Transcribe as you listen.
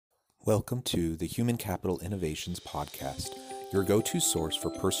Welcome to the Human Capital Innovations Podcast, your go-to source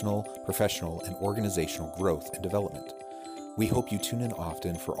for personal, professional, and organizational growth and development. We hope you tune in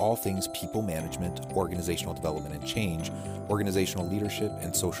often for all things people management, organizational development and change, organizational leadership,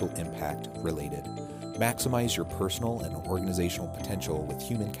 and social impact related. Maximize your personal and organizational potential with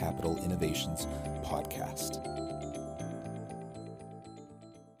Human Capital Innovations Podcast.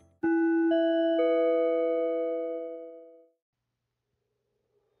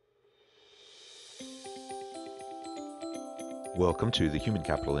 Welcome to the Human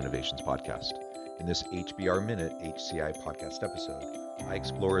Capital Innovations Podcast. In this HBR Minute HCI podcast episode, I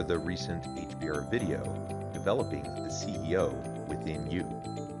explore the recent HBR video, Developing the CEO Within You.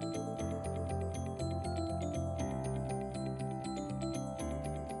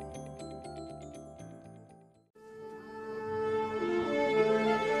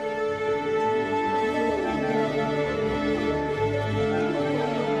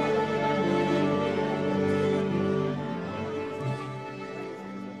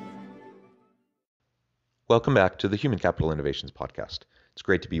 Welcome back to the Human Capital Innovations Podcast. It's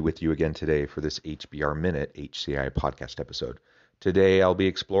great to be with you again today for this HBR Minute HCI podcast episode. Today I'll be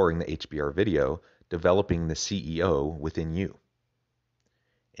exploring the HBR video, Developing the CEO Within You.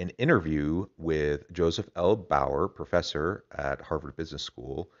 An interview with Joseph L. Bauer, professor at Harvard Business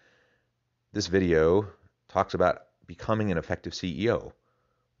School. This video talks about becoming an effective CEO,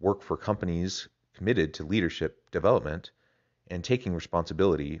 work for companies committed to leadership development, and taking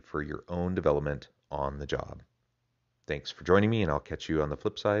responsibility for your own development on the job. Thanks for joining me, and I'll catch you on the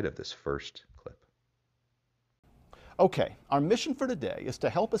flip side of this first clip. Okay, our mission for today is to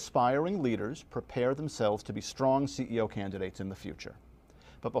help aspiring leaders prepare themselves to be strong CEO candidates in the future.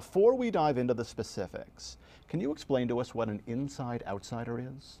 But before we dive into the specifics, can you explain to us what an inside outsider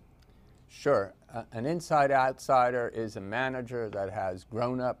is? Sure. An inside outsider is a manager that has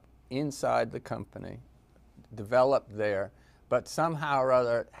grown up inside the company, developed there, but somehow or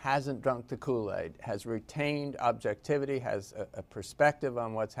other hasn't drunk the Kool-Aid, has retained objectivity, has a perspective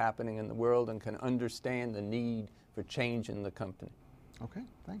on what's happening in the world, and can understand the need for change in the company. Okay,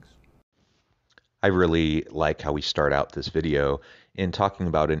 thanks. I really like how we start out this video in talking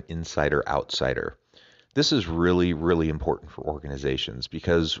about an insider-outsider. This is really, really important for organizations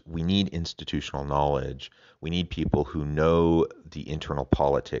because we need institutional knowledge. We need people who know the internal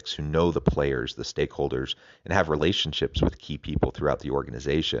politics, who know the players, the stakeholders, and have relationships with key people throughout the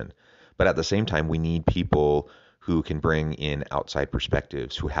organization. But at the same time, we need people who can bring in outside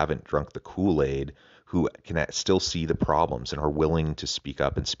perspectives, who haven't drunk the Kool-Aid, who can still see the problems and are willing to speak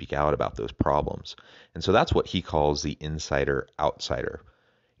up and speak out about those problems. And so that's what he calls the insider-outsider.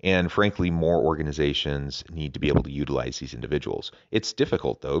 And frankly, more organizations need to be able to utilize these individuals. It's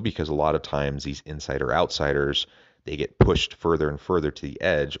difficult, though, because a lot of times these insider-outsiders, they get pushed further and further to the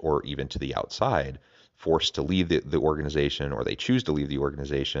edge or even to the outside, forced to leave the organization, or they choose to leave the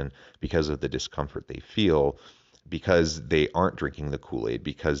organization because of the discomfort they feel, because they aren't drinking the Kool-Aid,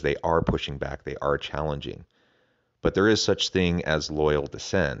 because they are pushing back, they are challenging. But there is such thing as loyal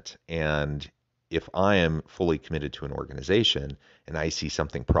dissent, and if I am fully committed to an organization and I see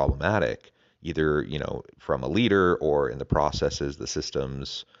something problematic, either from a leader or in the processes, the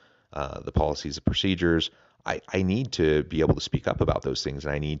systems, the policies, the procedures, I need to be able to speak up about those things,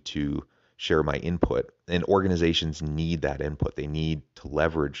 and I need to share my input. And organizations need that input. They need to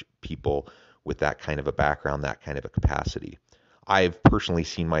leverage people with that kind of a background, that kind of a capacity. I've personally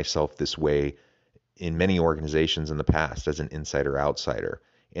seen myself this way in many organizations in the past as an insider-outsider.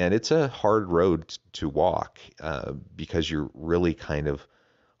 And it's a hard road to walk because you're really kind of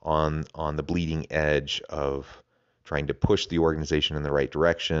on the bleeding edge of trying to push the organization in the right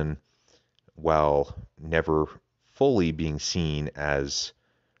direction while never fully being seen as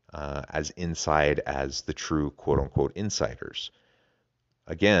inside as the true quote-unquote insiders.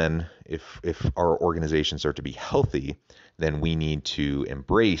 Again, if our organizations are to be healthy, then we need to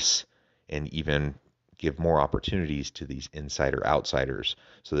embrace and even give more opportunities to these insider-outsiders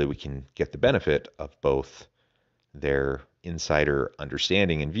so that we can get the benefit of both their insider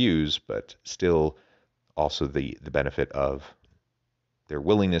understanding and views, but still also the benefit of their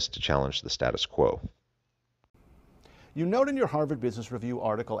willingness to challenge the status quo. You note in your Harvard Business Review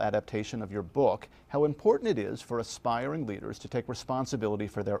article adaptation of your book how important it is for aspiring leaders to take responsibility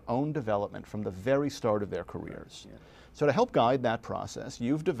for their own development from the very start of their careers. Yeah. So to help guide that process,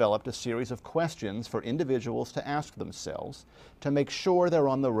 you've developed a series of questions for individuals to ask themselves to make sure they're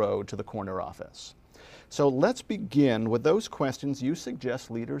on the road to the corner office. So let's begin with those questions you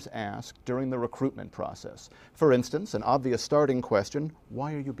suggest leaders ask during the recruitment process. For instance, an obvious starting question,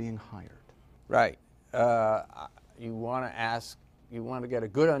 why are you being hired? Right. You want to ask you want to get a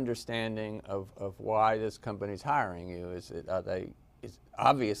good understanding of why this company's hiring you.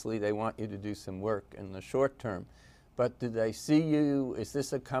 Obviously they want you to do some work in the short term, but do they see you, is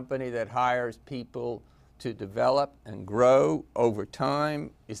this a company that hires people to develop and grow over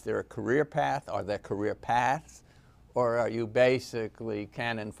time? Is there a career path? Are there career paths? Or are you basically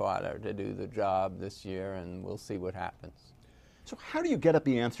cannon fodder to do the job this year and we'll see what happens? So how do you get at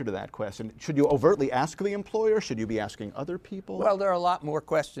the answer to that question? Should you overtly ask the employer? Should you be asking other people? Well, there are a lot more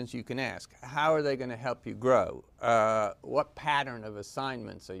questions you can ask. How are they going to help you grow? What pattern of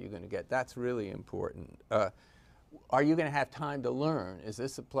assignments are you going to get? That's really important. Are you going to have time to learn? Is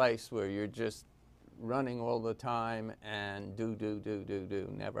this a place where you're just running all the time and do,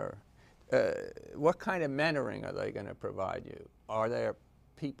 never? What kind of mentoring are they going to provide you? Are there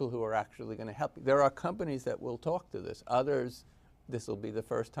people who are actually going to help you? There are companies that will talk to this. Others, this will be the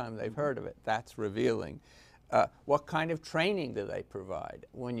first time they've heard of it. That's revealing. What kind of training do they provide?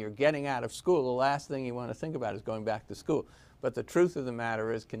 When you're getting out of school, the last thing you want to think about is going back to school. But the truth of the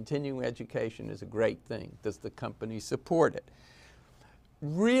matter is continuing education is a great thing. Does the company support it?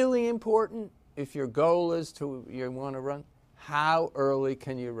 Really important, if your goal is you want to run, how early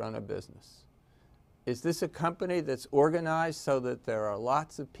can you run a business? Is this a company that's organized so that there are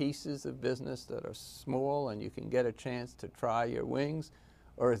lots of pieces of business that are small and you can get a chance to try your wings?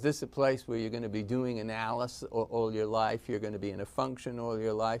 Or is this a place where you're going to be doing analysis all your life, you're going to be in a function all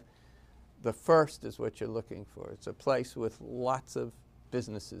your life? The first is what you're looking for. It's a place with lots of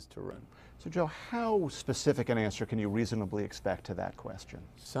businesses to run. So Joe, how specific an answer can you reasonably expect to that question?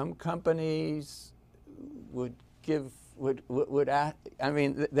 Some companies would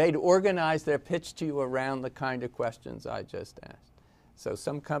they'd organize their pitch to you around the kind of questions I just asked. So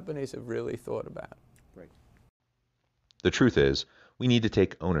some companies have really thought about it. Great. The truth is, we need to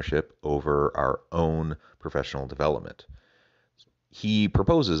take ownership over our own professional development. He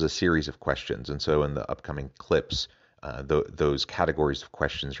proposes a series of questions, and so in the upcoming clips, those categories of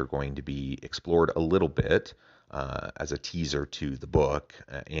questions are going to be explored a little bit as a teaser to the book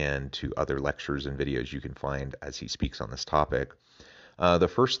and to other lectures and videos you can find as he speaks on this topic. The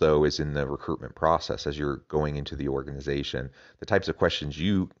first, though, is in the recruitment process as you're going into the organization, the types of questions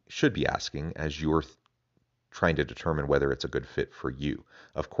you should be asking as you're trying to determine whether it's a good fit for you.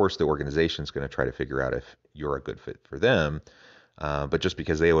 Of course, the organization is going to try to figure out if you're a good fit for them, but just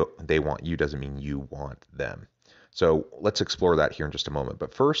because they want you doesn't mean you want them. So let's explore that here in just a moment.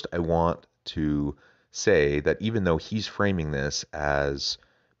 But first, I want to say that even though he's framing this as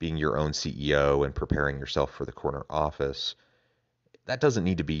being your own CEO and preparing yourself for the corner office, that doesn't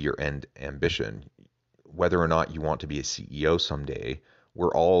need to be your end ambition. Whether or not you want to be a CEO someday,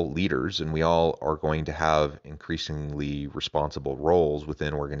 we're all leaders and we all are going to have increasingly responsible roles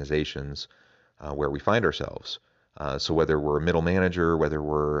within organizations where we find ourselves. So whether we're a middle manager, whether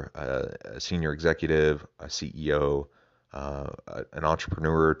we're a senior executive, a CEO, an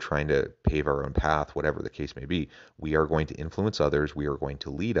entrepreneur trying to pave our own path, whatever the case may be, we are going to influence others, we are going to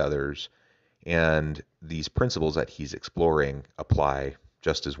lead others, and these principles that he's exploring apply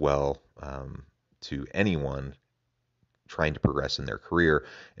just as well to anyone trying to progress in their career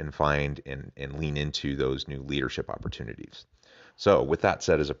and find and lean into those new leadership opportunities. So with that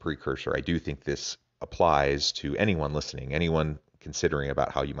said as a precursor, I do think this applies to anyone listening, anyone considering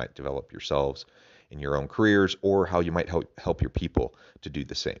about how you might develop yourselves in your own careers or how you might help your people to do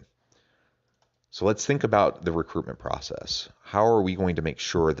the same. So let's think about the recruitment process. How are we going to make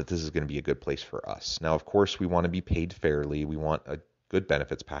sure that this is going to be a good place for us? Now, of course, we want to be paid fairly. We want a good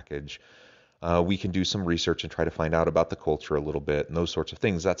benefits package. We can do some research and try to find out about the culture a little bit and those sorts of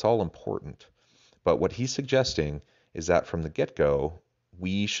things. That's all important. But what he's suggesting is that from the get-go,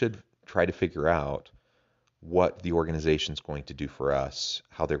 we should try to figure out what the organization's going to do for us,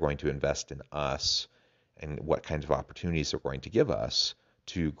 how they're going to invest in us, and what kinds of opportunities they're going to give us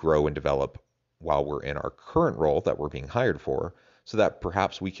to grow and develop while we're in our current role that we're being hired for, so that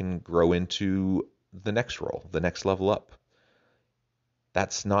perhaps we can grow into the next role, the next level up.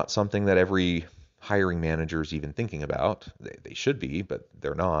 That's not something that every hiring manager is even thinking about. They should be, but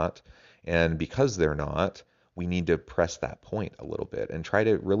they're not. And because they're not, we need to press that point a little bit and try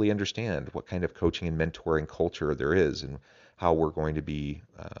to really understand what kind of coaching and mentoring culture there is and how we're going to be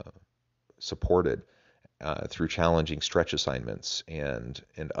supported through challenging stretch assignments and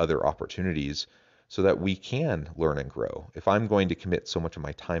other opportunities so that we can learn and grow. If I'm going to commit so much of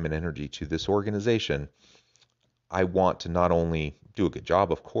my time and energy to this organization, I want to not only do a good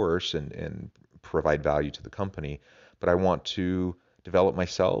job, of course, and provide value to the company, but I want to develop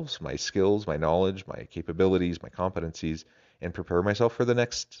myself, my skills, my knowledge, my capabilities, my competencies, and prepare myself for the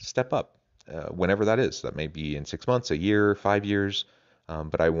next step up. whenever that is. That may be in 6 months, a year, 5 years,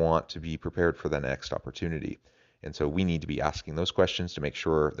 but I want to be prepared for the next opportunity. And so we need to be asking those questions to make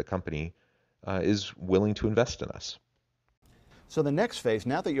sure the company is willing to invest in us. So the next phase,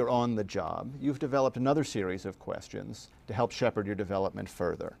 now that you're on the job, you've developed another series of questions to help shepherd your development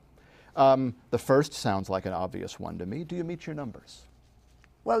further. The first sounds like an obvious one to me. Do you meet your numbers?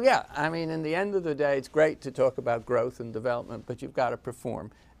 Well, yeah. I mean, in the end of the day, it's great to talk about growth and development, but you've got to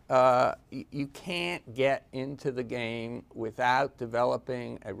perform. You can't get into the game without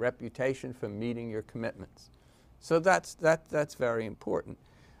developing a reputation for meeting your commitments. So that's very important.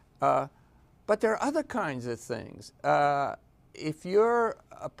 But there are other kinds of things. If you're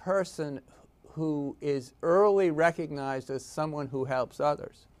a person who is early recognized as someone who helps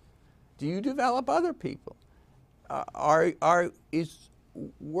others, do you develop other people? Is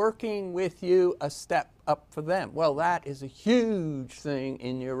working with you a step up for them? Well, that is a huge thing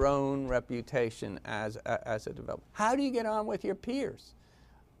in your own reputation as a developer. How do you get on with your peers?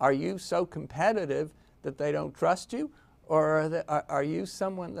 Are you so competitive that they don't trust you, or are you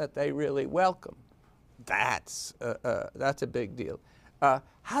someone that they really welcome? That's a big deal.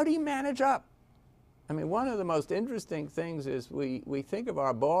 How do you manage up? I mean, one of the most interesting things is we think of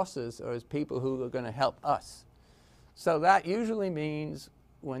our bosses as people who are going to help us. So that usually means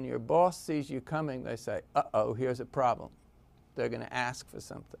when your boss sees you coming, they say, uh-oh, here's a problem. They're going to ask for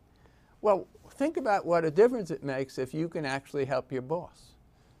something. Well, think about what a difference it makes if you can actually help your boss.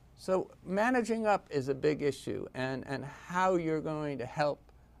 So managing up is a big issue, and how you're going to help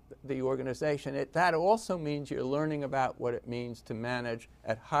the organization. That also means you're learning about what it means to manage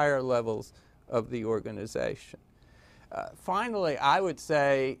at higher levels of the organization. Finally, I would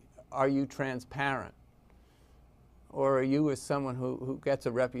say, are you transparent? Or are you as someone who gets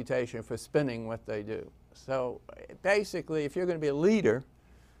a reputation for spinning what they do? So basically, if you're going to be a leader,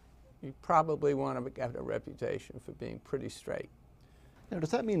 you probably want to get a reputation for being pretty straight. Now,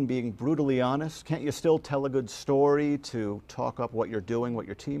 does that mean being brutally honest? Can't you still tell a good story to talk up what you're doing, what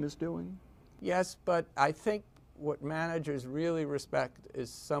your team is doing? Yes, but I think what managers really respect is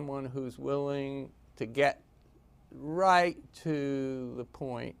someone who's willing to get right to the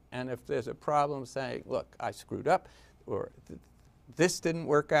point, and if there's a problem, saying, look, I screwed up, or this didn't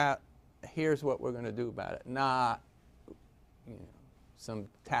work out, here's what we're going to do about it, not some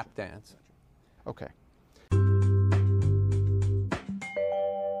tap dance. Okay.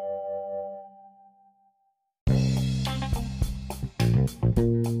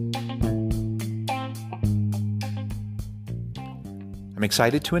 I'm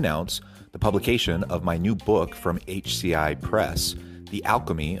excited to announce the publication of my new book from HCI Press, The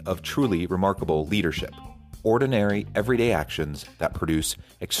Alchemy of Truly Remarkable Leadership: Ordinary, Everyday Actions That Produce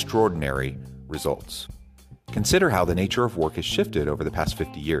Extraordinary Results. Consider how the nature of work has shifted over the past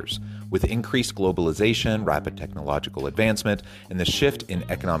 50 years. With increased globalization, rapid technological advancement, and the shift in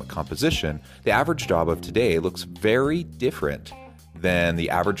economic composition, the average job of today looks very different than the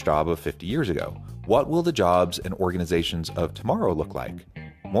average job of 50 years ago. What will the jobs and organizations of tomorrow look like?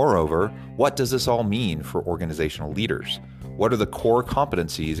 Moreover, what does this all mean for organizational leaders? What are the core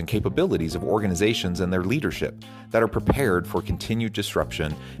competencies and capabilities of organizations and their leadership that are prepared for continued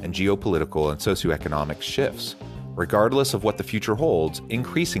disruption and geopolitical and socioeconomic shifts? Regardless of what the future holds,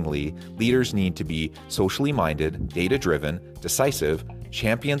 increasingly, leaders need to be socially minded, data-driven, decisive,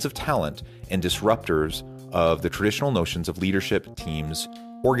 champions of talent, and disruptors of the traditional notions of leadership, teams,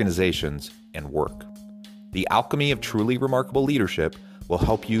 organizations, and work. The Alchemy of Truly Remarkable Leadership will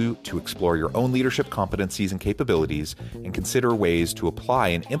help you to explore your own leadership competencies and capabilities and consider ways to apply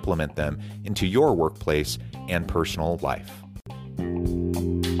and implement them into your workplace and personal life.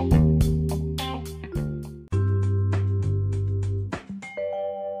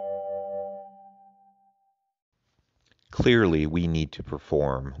 Clearly, we need to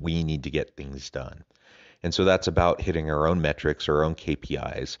perform. We need to get things done. And so that's about hitting our own metrics, our own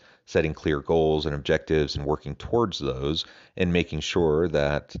KPIs, setting clear goals and objectives and working towards those, and making sure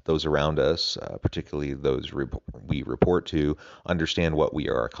that those around us, particularly those we report to, understand what we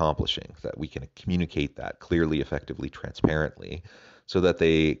are accomplishing, that we can communicate that clearly, effectively, transparently, so that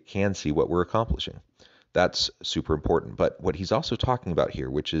they can see what we're accomplishing. That's super important. But what he's also talking about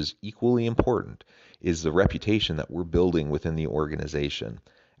here, which is equally important, is the reputation that we're building within the organization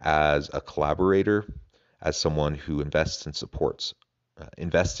as a collaborator, as someone who invests in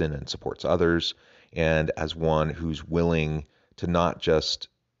and supports others, and as one who's willing to not just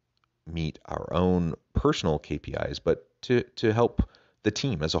meet our own personal KPIs, but to help the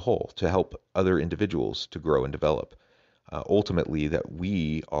team as a whole, to help other individuals to grow and develop. Ultimately, that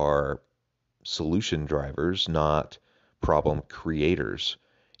we are solution drivers, not problem creators.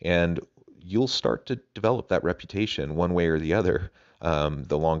 And you'll start to develop that reputation one way or the other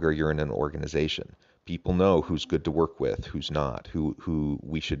the longer you're in an organization. People know who's good to work with, who's not, who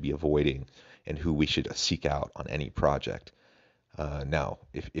we should be avoiding, and who we should seek out on any project. Now,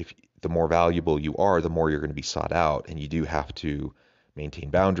 if the more valuable you are, the more you're going to be sought out, and you do have to maintain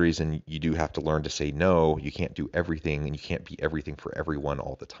boundaries, and you do have to learn to say no. You can't do everything, and you can't be everything for everyone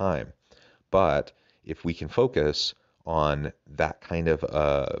all the time. But if we can focus on that kind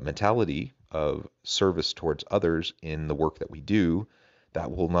of mentality of service towards others in the work that we do, that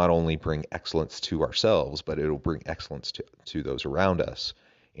will not only bring excellence to ourselves, but it'll bring excellence to those around us.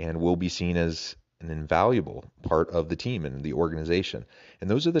 And we'll be seen as an invaluable part of the team and the organization. And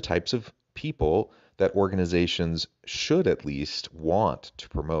those are the types of people that organizations should at least want to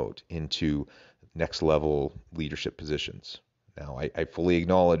promote into next level leadership positions. Now, I fully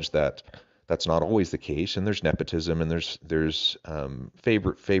acknowledge that that's not always the case, and there's nepotism and there's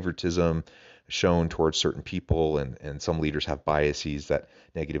favoritism shown towards certain people, and some leaders have biases that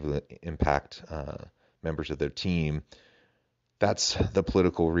negatively impact members of their team. That's the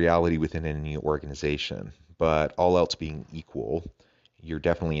political reality within any organization. But all else being equal, you're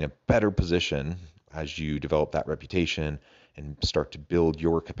definitely in a better position as you develop that reputation and start to build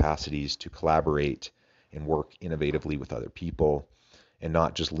your capacities to collaborate and work innovatively with other people and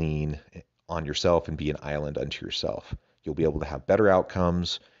not just lean on yourself and be an island unto yourself. You'll be able to have better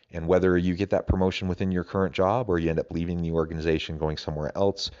outcomes, and whether you get that promotion within your current job or you end up leaving the organization going somewhere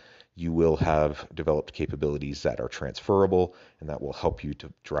else, you will have developed capabilities that are transferable and that will help you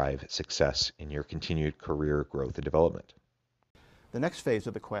to drive success in your continued career growth and development. The next phase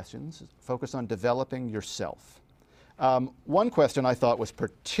of the questions is focus on developing yourself. One question I thought was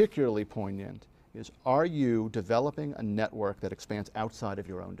particularly poignant is, are you developing a network that expands outside of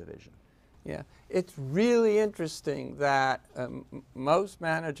your own division? Yeah, it's really interesting that most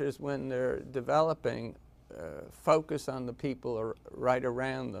managers, when they're developing, focus on the people right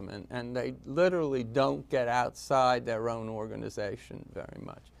around them, and they literally don't get outside their own organization very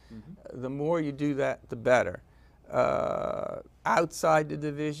much. Mm-hmm. The more you do that, the better. Outside the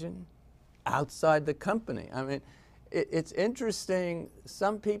division, outside the company. I mean, it's interesting.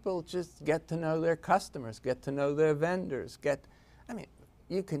 Some people just get to know their customers, get to know their vendors,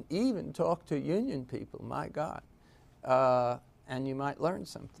 you can even talk to union people, my God, and you might learn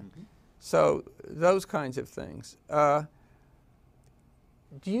something. Mm-hmm. So those kinds of things. Do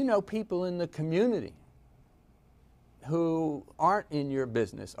you know people in the community who aren't in your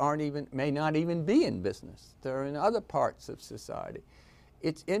business, may not even be in business? They're in other parts of society.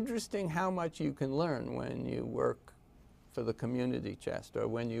 It's interesting how much you can learn when you work for the community chest, or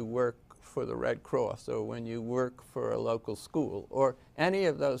when you work for the Red Cross, or when you work for a local school, or any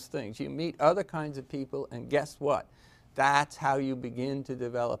of those things. You meet other kinds of people, and guess what? That's how you begin to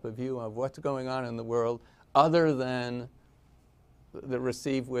develop a view of what's going on in the world other than the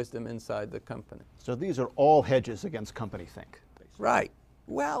received wisdom inside the company. So these are all hedges against company think. Basically. Right.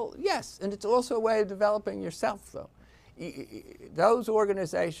 Well, yes, and it's also a way of developing yourself, though. Those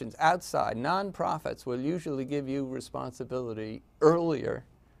organizations outside, nonprofits, will usually give you responsibility earlier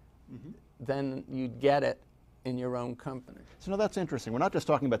than you'd get it in your own company. So now that's interesting. We're not just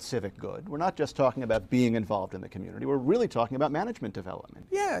talking about civic good. We're not just talking about being involved in the community. We're really talking about management development.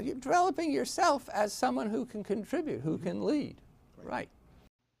 Yeah, you're developing yourself as someone who can contribute, who can lead. Right.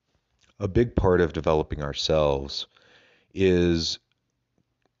 A big part of developing ourselves is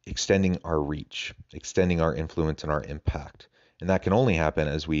extending our reach, extending our influence and our impact. And that can only happen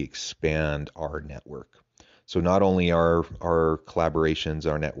as we expand our network. So not only our collaborations,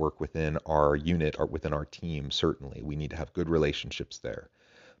 our network within our unit, or within our team, certainly, we need to have good relationships there.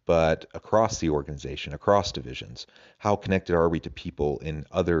 But across the organization, across divisions, how connected are we to people in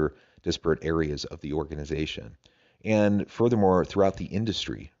other disparate areas of the organization? And furthermore, throughout the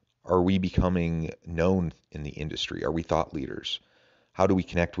industry, are we becoming known in the industry? Are we thought leaders? How do we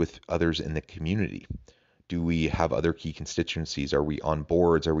connect with others in the community? Do we have other key constituencies? Are we on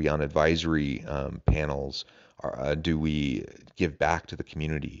boards? Are we on advisory panels? Do we give back to the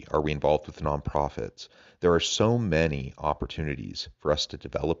community? Are we involved with nonprofits? There are so many opportunities for us to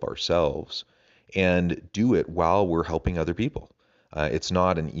develop ourselves and do it while we're helping other people. It's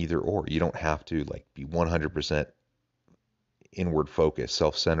not an either or. You don't have to be 100% inward focused,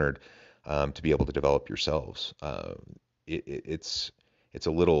 self-centered to be able to develop yourselves. It's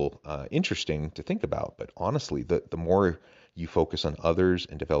a little interesting to think about, but honestly, the more you focus on others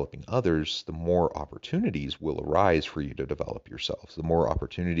and developing others, the more opportunities will arise for you to develop yourselves. The more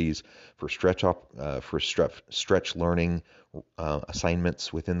opportunities for stretch learning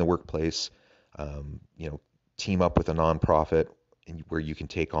assignments within the workplace. Team up with a nonprofit, where you can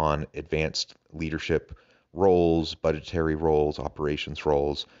take on advanced leadership roles, budgetary roles, operations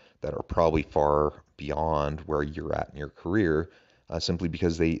roles that are probably far beyond where you're at in your career, simply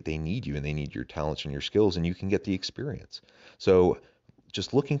because they need you and they need your talents and your skills, and you can get the experience. So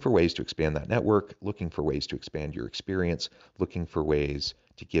just looking for ways to expand that network, looking for ways to expand your experience, looking for ways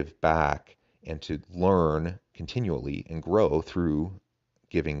to give back and to learn continually and grow through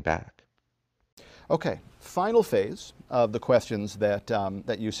giving back. Okay, final phase of the questions that,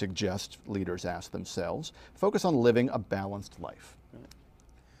 that you suggest leaders ask themselves. Focus on living a balanced life.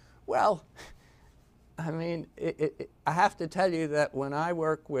 Well, I mean, I have to tell you that when I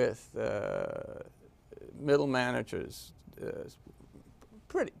work with middle managers,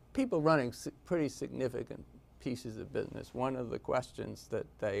 people running pretty significant pieces of business, one of the questions that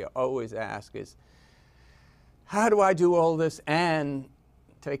they always ask is, how do I do all this and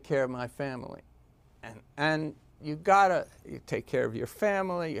take care of my family? And you take care of your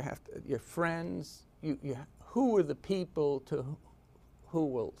family, you have to, your friends, who are the people who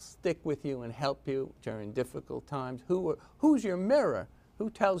will stick with you and help you during difficult times? Who's your mirror?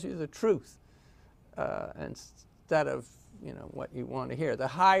 Who tells you the truth instead of what you want to hear? The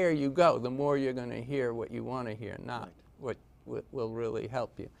higher you go, the more you're going to hear what you want to hear, not what will really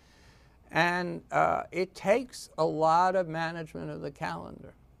help you. And it takes a lot of management of the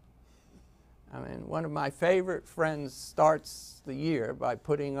calendar. I mean, one of my favorite friends starts the year by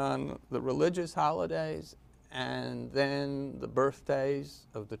putting on the religious holidays and then the birthdays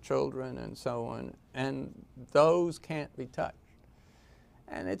of the children and so on, and those can't be touched.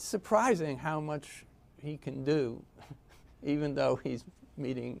 And it's surprising how much he can do, even though he's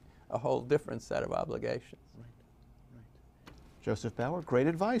meeting a whole different set of obligations. Joseph Bauer, great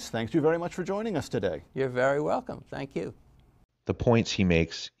advice. Thank you very much for joining us today. You're very welcome. Thank you. The points he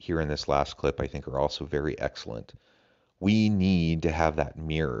makes here in this last clip, I think, are also very excellent. We need to have that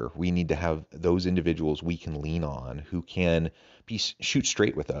mirror. We need to have those individuals we can lean on who can shoot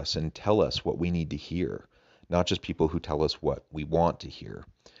straight with us and tell us what we need to hear, not just people who tell us what we want to hear.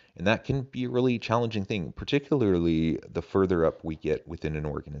 And that can be a really challenging thing, particularly the further up we get within an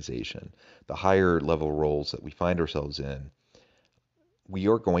organization. The higher level roles that we find ourselves in, we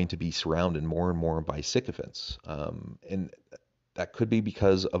are going to be surrounded more and more by sycophants. And that could be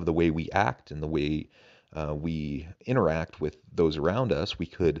because of the way we act and the way we interact with those around us. We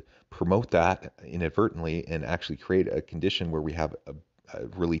could promote that inadvertently and actually create a condition where we have a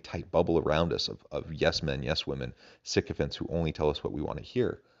really tight bubble around us of yes men, yes women, sycophants who only tell us what we want to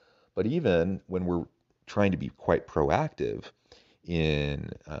hear. But even when we're trying to be quite proactive in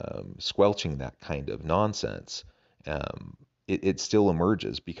squelching that kind of nonsense, it still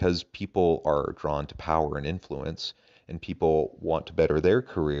emerges because people are drawn to power and influence, and people want to better their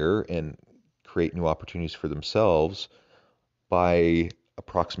career and create new opportunities for themselves by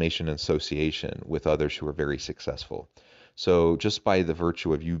approximation and association with others who are very successful. So just by the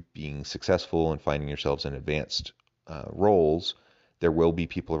virtue of you being successful and finding yourselves in advanced roles, there will be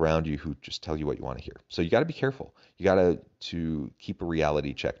people around you who just tell you what you want to hear. So you got to be careful. You got to keep a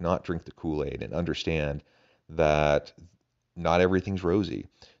reality check, not drink the Kool-Aid, and understand that not everything's rosy.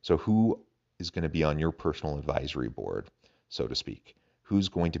 So who is going to be on your personal advisory board, so to speak? Who's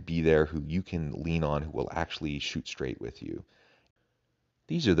going to be there who you can lean on, who will actually shoot straight with you?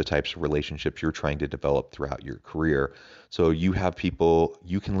 These are the types of relationships you're trying to develop throughout your career. So you have people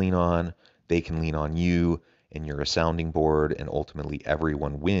you can lean on, they can lean on you, and you're a sounding board, and ultimately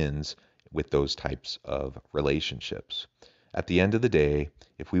everyone wins with those types of relationships. At the end of the day,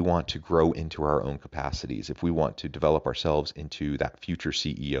 if we want to grow into our own capacities, if we want to develop ourselves into that future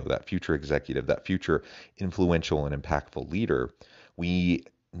CEO, that future executive, that future influential and impactful leader, we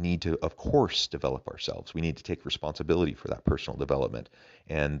need to, of course, develop ourselves. We need to take responsibility for that personal development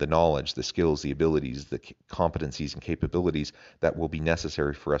and the knowledge, the skills, the abilities, the competencies and capabilities that will be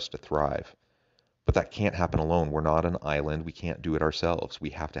necessary for us to thrive. But that can't happen alone. We're not an island. We can't do it ourselves. We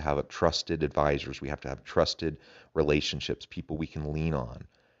have to have trusted advisors. We have to have trusted relationships, people we can lean on.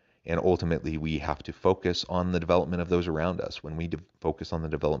 And ultimately, we have to focus on the development of those around us. When we focus on the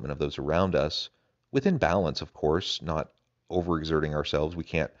development of those around us, within balance, of course, not overexerting ourselves. We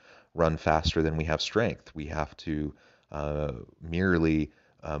can't run faster than we have strength. We have to merely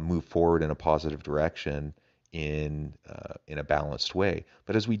move forward in a positive direction in a balanced way.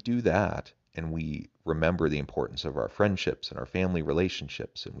 But as we do that, and we remember the importance of our friendships and our family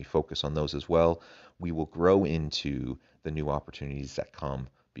relationships, and we focus on those as well, we will grow into the new opportunities that come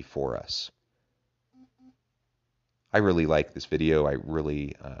before us. I really like this video. I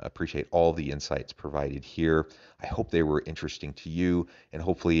really appreciate all the insights provided here. I hope they were interesting to you and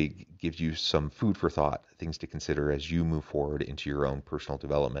hopefully gives you some food for thought, things to consider as you move forward into your own personal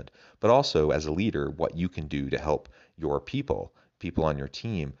development. But also as a leader, what you can do to help your people on your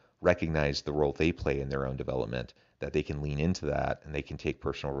team recognize the role they play in their own development, that they can lean into that and they can take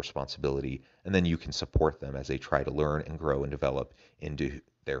personal responsibility, and then you can support them as they try to learn and grow and develop into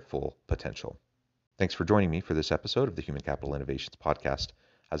their full potential. Thanks for joining me for this episode of the Human Capital Innovations Podcast.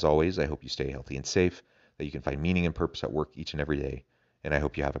 As always, I hope you stay healthy and safe, that you can find meaning and purpose at work each and every day, and I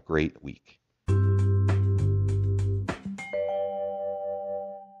hope you have a great week.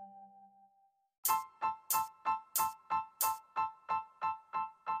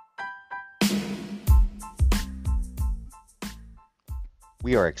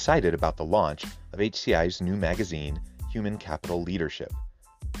 We are excited about the launch of HCI's new magazine, Human Capital Leadership.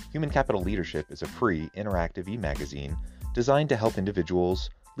 Human Capital Leadership is a free, interactive e-magazine designed to help individuals,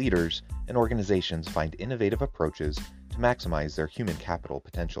 leaders, and organizations find innovative approaches to maximize their human capital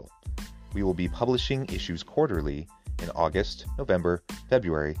potential. We will be publishing issues quarterly in August, November,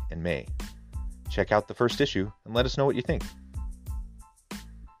 February, and May. Check out the first issue and let us know what you think.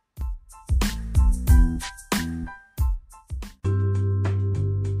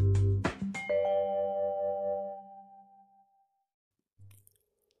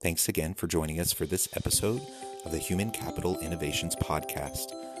 Thanks again for joining us for this episode of the Human Capital Innovations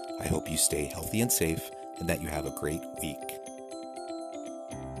Podcast. I hope you stay healthy and safe and that you have a great week.